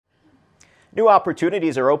New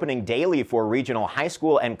opportunities are opening daily for regional high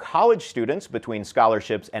school and college students between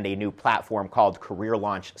scholarships and a new platform called Career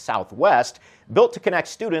Launch Southwest, built to connect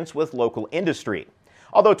students with local industry.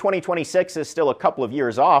 Although 2026 is still a couple of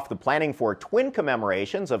years off, the planning for twin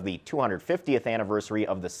commemorations of the 250th anniversary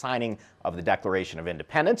of the signing of the Declaration of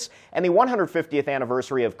Independence and the 150th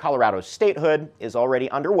anniversary of Colorado's statehood is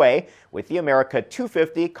already underway with the America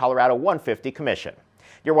 250 Colorado 150 Commission.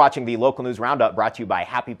 You're watching the Local News Roundup, brought to you by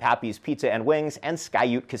Happy Pappy's Pizza and Wings and Sky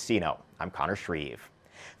Ute Casino. I'm Connor Shreve.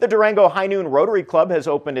 The Durango High Noon Rotary Club has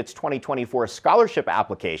opened its 2024 scholarship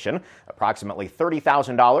application. Approximately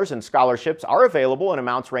 $30,000 in scholarships are available in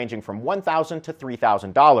amounts ranging from $1,000 to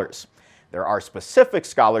 $3,000. There are specific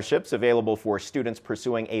scholarships available for students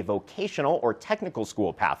pursuing a vocational or technical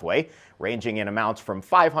school pathway, ranging in amounts from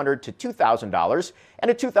 $500 to $2,000, and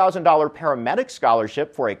a $2,000 paramedic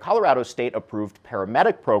scholarship for a Colorado State-approved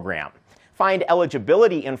paramedic program. Find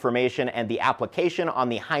eligibility information and the application on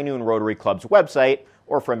the High Noon Rotary Club's website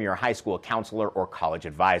or from your high school counselor or college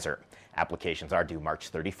advisor. Applications are due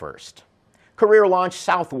March 31st. Career Launch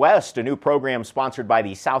Southwest, a new program sponsored by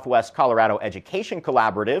the Southwest Colorado Education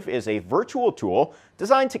Collaborative, is a virtual tool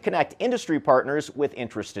designed to connect industry partners with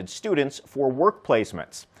interested students for work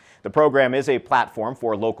placements. The program is a platform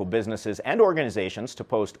for local businesses and organizations to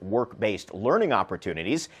post work-based learning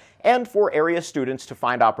opportunities and for area students to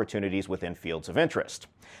find opportunities within fields of interest.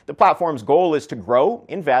 The platform's goal is to grow,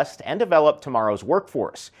 invest, and develop tomorrow's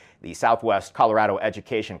workforce. The Southwest Colorado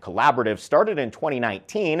Education Collaborative started in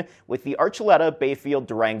 2019 with the Archuleta, Bayfield,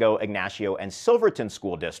 Durango, Ignacio, and Silverton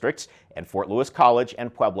school districts and Fort Lewis College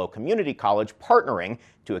and Pueblo Community College partnering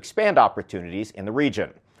to expand opportunities in the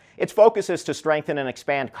region. Its focus is to strengthen and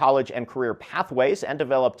expand college and career pathways and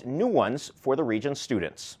develop new ones for the region's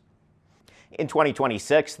students. In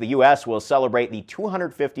 2026, the U.S. will celebrate the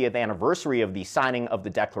 250th anniversary of the signing of the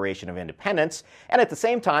Declaration of Independence, and at the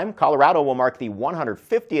same time, Colorado will mark the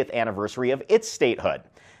 150th anniversary of its statehood.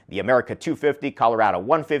 The America 250 Colorado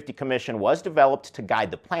 150 Commission was developed to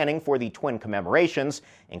guide the planning for the twin commemorations,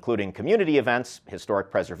 including community events,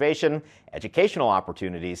 historic preservation, educational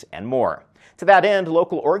opportunities, and more. To that end,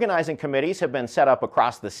 local organizing committees have been set up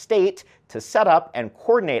across the state to set up and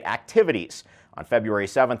coordinate activities. On February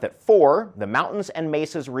 7th at 4, the Mountains and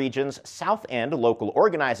Mesas Region's South End local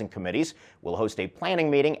organizing committees will host a planning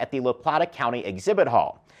meeting at the La Plata County Exhibit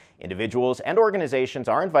Hall. Individuals and organizations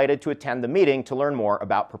are invited to attend the meeting to learn more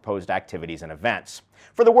about proposed activities and events.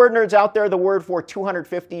 For the word nerds out there, the word for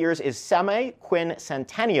 250 years is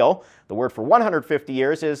semi-quincentennial. The word for 150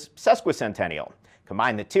 years is sesquicentennial.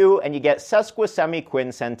 Combine the two and you get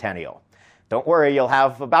sesquisemi-quincentennial. Don't worry, you'll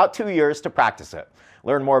have about 2 years to practice it.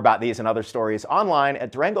 Learn more about these and other stories online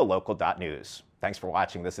at durangolocal.news. Thanks for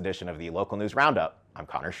watching this edition of the Local News Roundup. I'm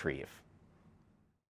Connor Shreve.